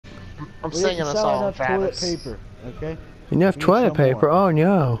I'm We didn't singing a sell song, enough toilet Travis. paper, okay? Enough We need toilet some paper? more. Oh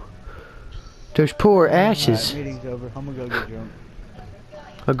no. There's poor Alright, ashes. meeting's over. I'm gonna go get drunk.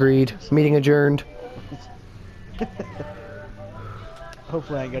 Agreed. Meeting adjourned.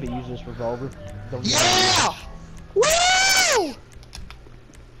 Hopefully I ain't gotta use this revolver. Don't get Yeah! Woo!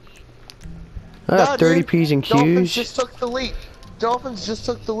 I No, have 30 dude. P's and Dolphins Q's. just took the lead. Dolphins just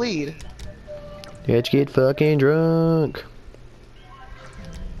took the lead. Let's get fucking drunk.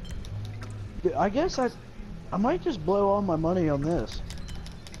 Dude, I guess I might just blow all my money on this.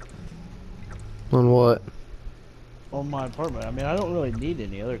 On what? On my apartment. I mean, I don't really need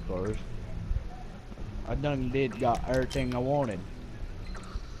any other cars. I done got everything I wanted.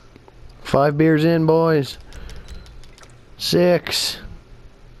 5 beers in, boys. 6.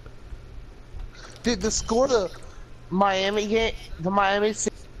 Dude, the score to Miami game, the Miami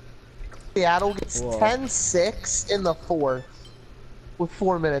Seattle gets Whoa. 10-6 in the fourth with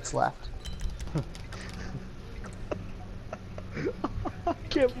 4 minutes left. I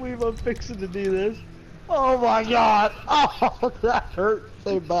can't believe I'm fixing to do this. Oh my god! Oh, that hurt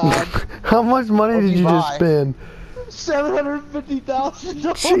so bad. How much money What'd did you you just buy? spend?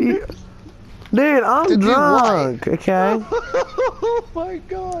 $750,000. See, dude, I'm Did you drunk, okay? Oh my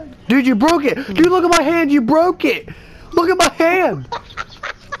god! Dude, you broke it! Dude, look at my hand, you broke it! Look at my hand!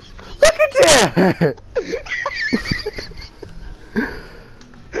 Look at that!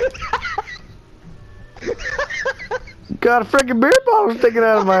 Got a freaking beer bottle sticking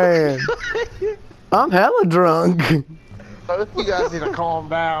out of my hand. I'm hella drunk. Both you guys need to calm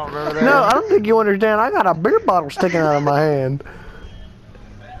down over there. No, I don't think you understand. I got a beer bottle sticking out of my hand.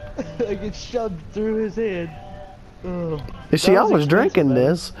 I get shoved through his head. Oh, You see, that I was expensive, drinking man.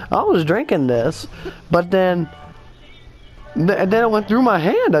 this. I was drinking this, but then it went through my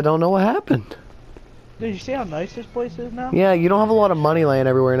hand. I don't know what happened. Did you see how nice this place is now? Yeah, you don't have a lot of money laying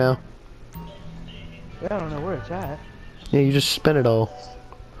everywhere now. Yeah, I don't know where it's at. Yeah, you just spend it all.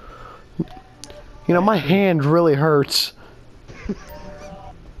 You know, my hand really hurts.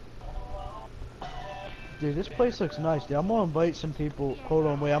 Dude, this place looks nice, dude. I'm gonna invite some people. Hold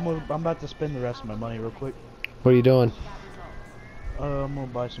on, wait. I'm about to spend the rest of my money real quick. What are you doing? I'm gonna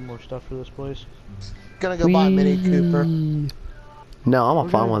buy some more stuff for this place. Gonna go buy a Mini Cooper. No, I'm gonna We're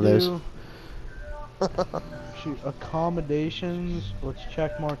find one of those. do- Shoot, accommodations. Let's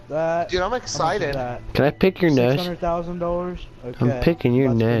check mark that. Dude, I'm How much is excited. that? Can I pick your nose? $600,000. Okay. I'm picking your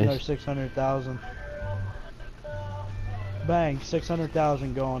About to spend nose. another 600,000. Bang,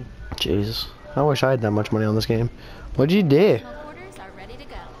 600,000 gone. Jesus. I wish I had that much money on this game. What'd you do? Quarters are ready to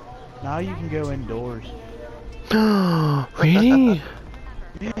go. Now you can go indoors. Really?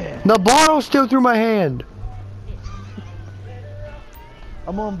 Yeah. The bottle's still through my hand.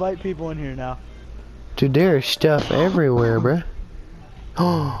 I'm gonna invite people in here now. Dude, there's stuff everywhere, bruh.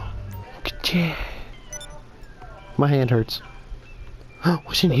 Oh, look at that. My hand hurts.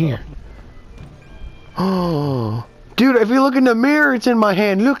 What's in here? Oh, dude, if you look in the mirror, it's in my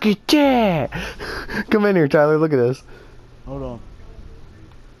hand. Look at that. Come in here, Tyler. Look at this. Hold on.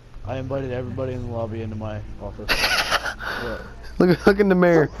 I invited everybody in the lobby into my office. Look in the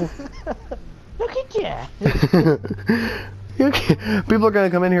mirror. Look at that. People are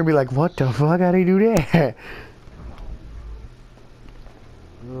gonna come in here and be like, "What the fuck? How do you do that?"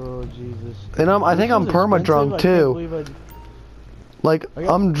 Oh Jesus. And I think I'm perma drunk too. Like, I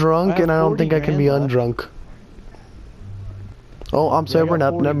got- I'm drunk I have and I don't think I 40 can be grand left. undrunk. Oh, I'm sobering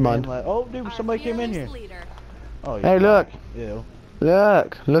up. Never mind. Oh, dude, somebody came in here. Fearless leader. Oh, Hey, you're look. back. Ew.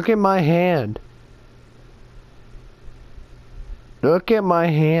 Look at my hand. Look at my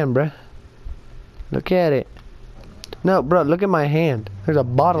hand, bruh. Look at it. No, bro, look at my hand. There's a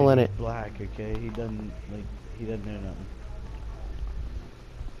bottle in Dude, it. he's black, okay? He doesn't know nothing.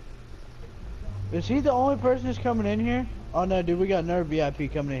 Is he the only person who's coming in here? Oh no, dude, we got another VIP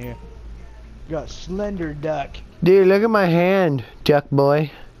coming in here. We got Slender Duck. Dude, look at my hand, Duck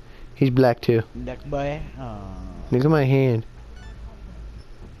boy. He's black too. Duck boy. Aw. Look at my hand.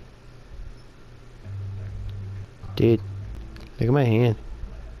 Dude, look at my hand.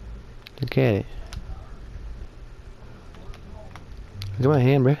 Look at it. Look at my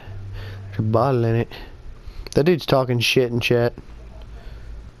hand, bruh. There's a bottle in it. That dude's talking shit in chat.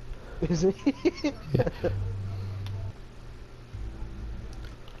 Is he? Yeah.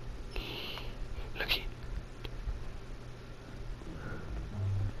 Look.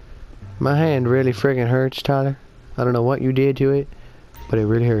 My hand really friggin' hurts, Tyler. I don't know what you did to it, but it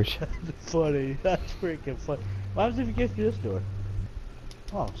really hurts. That's funny. That's freaking funny. What happens if you get through this door?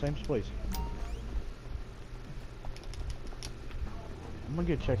 Oh, same place. I'm gonna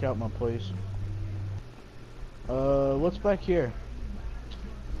go check out my place. What's back here?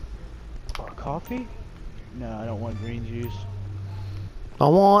 coffee? No, I don't want green juice. I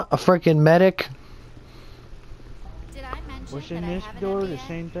want a freaking medic. Did I mention What's that in I this have an door? The MBA?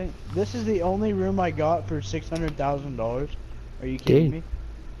 same thing. This is the only room I got for $600,000. Are you kidding Dude. me?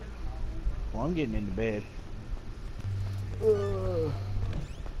 Well, I'm getting into bed. Ugh.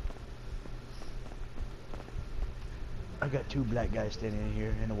 I got two black guys standing in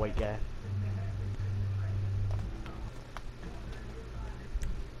here and a white guy.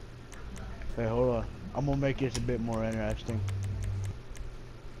 Hey, hold on. I'm gonna make this a bit more interesting.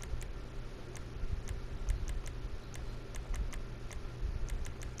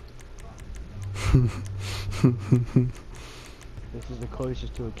 This is the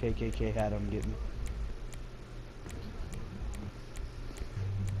closest to a KKK hat I'm getting.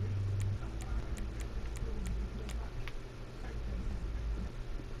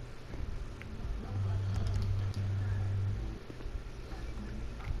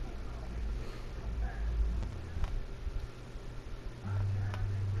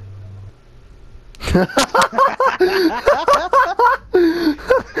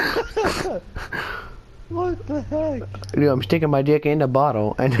 What the heck? Dude, I'm sticking my dick in the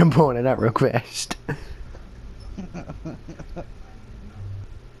bottle and then pulling it out real fast. Does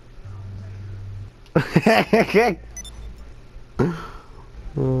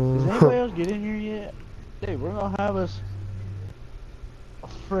anybody else get in here yet? Dude, we're gonna have us a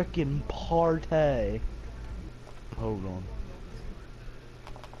frickin' party. Hold on.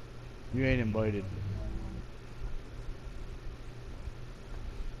 You ain't invited.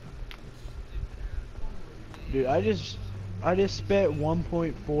 Dude, I just spent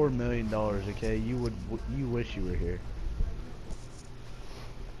 $1.4 million, okay? You wish you were here.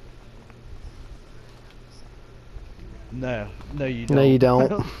 No, you don't. No, you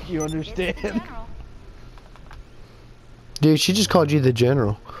don't. You It's the understand? general. Dude, she just called you the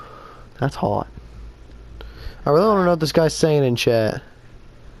general. That's hot. I really want to know what this guy's saying in chat.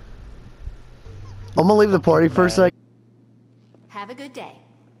 I'm gonna leave the party for a sec. Have a good day.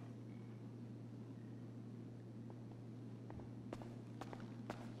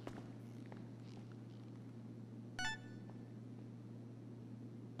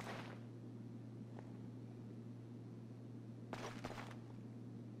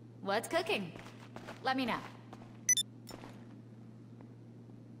 What's cooking? Let me know.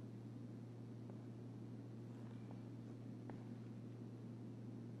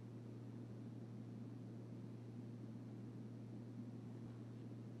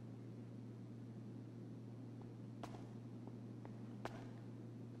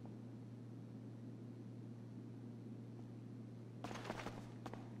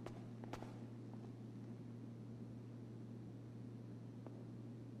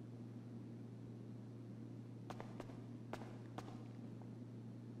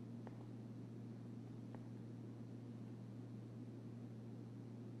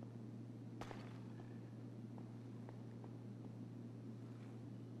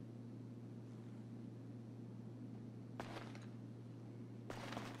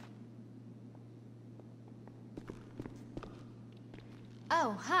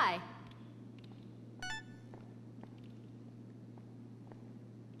 Oh, hi.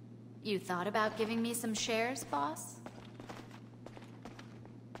 You thought about giving me some shares, boss?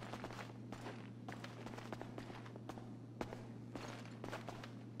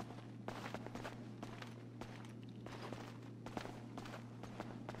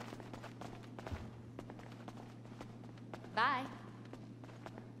 Bye.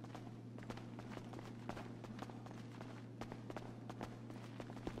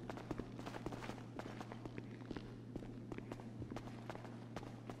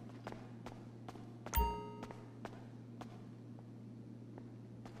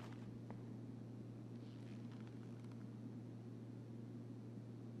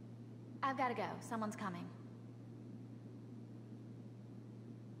 I've gotta go. Someone's coming.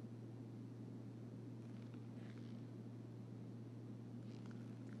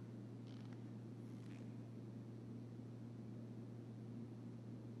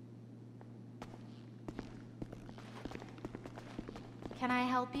 Can I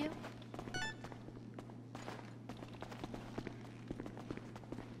help you?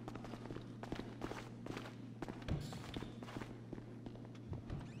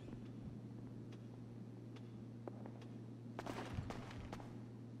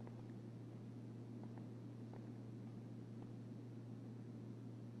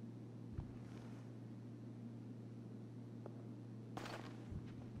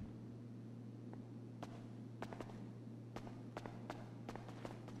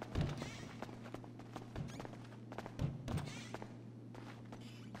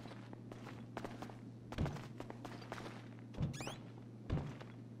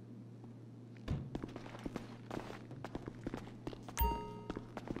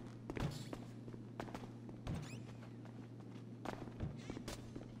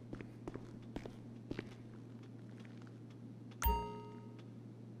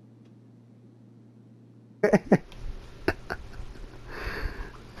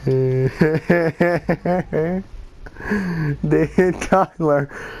 Dude, Tyler.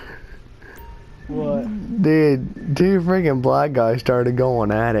 What? Dude, two freaking black guys started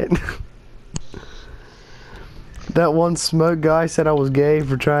going at it. That one smoke guy said I was gay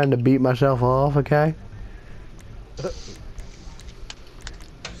for trying to beat myself off, okay?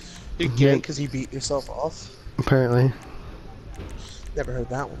 You're gay because you beat yourself off. Apparently. Never heard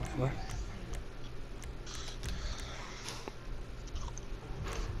that one before.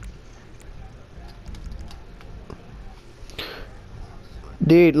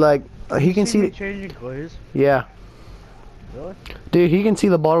 Dude, like, he can See me see... changing clothes? Yeah. Really? Dude, he can see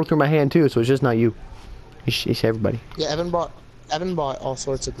the bottle through my hand too, so it's just not you. It's everybody. Yeah, Evan bought all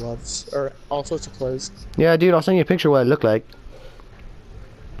sorts of gloves or all sorts of clothes. Yeah, dude, I'll send you a picture of what it looked like.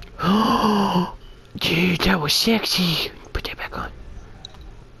 Dude, that was sexy. Put that back on.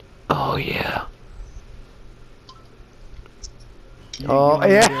 Oh yeah. Oh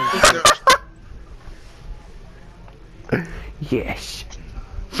yeah. Yes.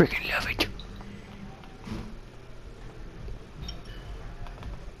 Freaking love it.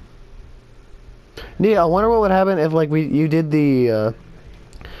 Yeah, I wonder what would happen if like you did the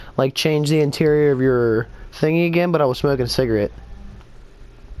like change the interior of your thingy again, but I was smoking a cigarette.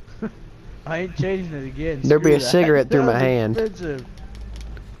 I ain't changing it again. There'd be Screw a that. cigarette through my That was hand. expensive.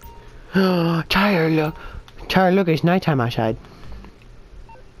 Tyler, look. Tyler, look, it's nighttime outside.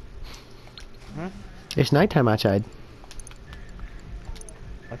 Huh? It's nighttime outside.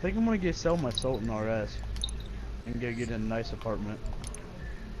 I think I'm gonna sell my Sultan RS and go get a nice apartment.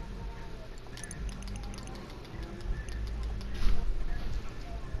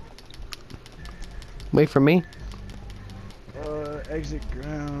 Wait for me. Exit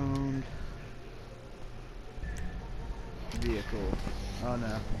ground. Vehicle. Oh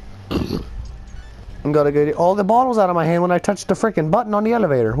no. I'm gonna get all the bottles out of my hand when I touched the freaking button on the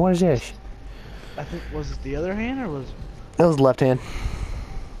elevator. What is this? I think, was it the other hand or was... That was left hand.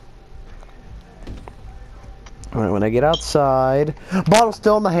 Alright, when I get outside... Bottle's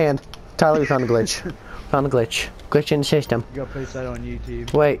still in my hand. Tyler, we found a glitch. Found a glitch. Glitch in the system. You gotta post that on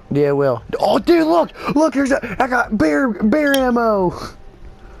YouTube. Wait, yeah, I will. Oh, dude, look! Look, here's I got bear ammo!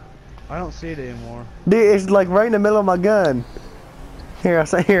 I don't see it anymore. Dude, it's like right in the middle of my gun. Here, I'll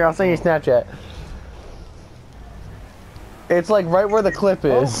send you Snapchat. It's like right where the clip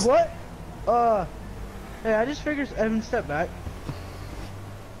is. Oh, what? Hey, I just figured, Evan, step back.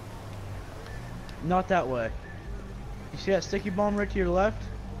 Not that way. You see that sticky bomb right to your left?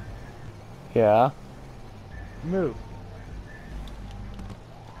 Yeah. Move.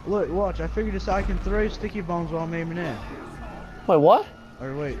 Look, watch, I figured this I can throw sticky bombs while I'm aiming in. Wait, what?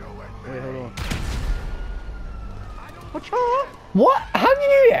 Or wait, hold on. What's up? What? How did you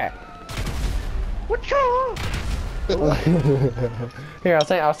do that? What's up? Here,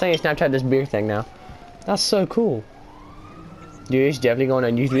 I'll send you Snapchat this beer thing now. That's so cool. Dude, it's definitely going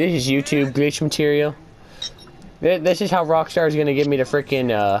on YouTube. This is YouTube glitch material. This is how Rockstar is gonna give me the freaking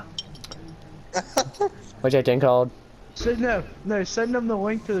what's that thing called? So no, send them the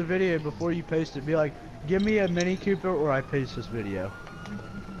link to the video before you post it. Be like, give me a Mini Cooper or I post this video.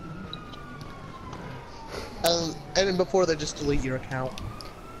 And then before they just delete your account.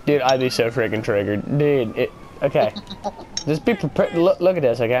 Dude, I'd be so freaking triggered. Dude, okay. Just be prepared. Look at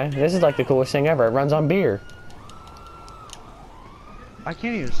this, okay? This is like the coolest thing ever. It runs on beer. I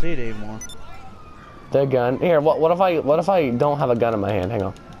can't even see it anymore. The gun. Here, what if I don't have a gun in my hand? Hang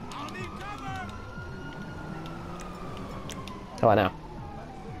on. How about now?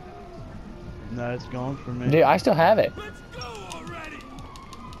 No, it's gone for me. Dude, I still have it.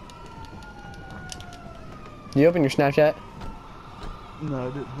 You open your Snapchat? No,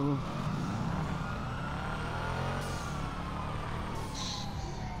 I didn't. Hold on.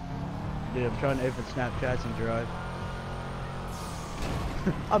 Dude, I'm trying to open Snapchats and drive.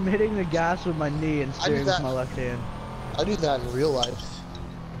 I'm hitting the gas with my knee and steering with my left hand. I do that in real life.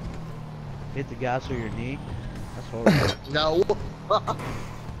 Hit the gas with your knee? That's horrible. No.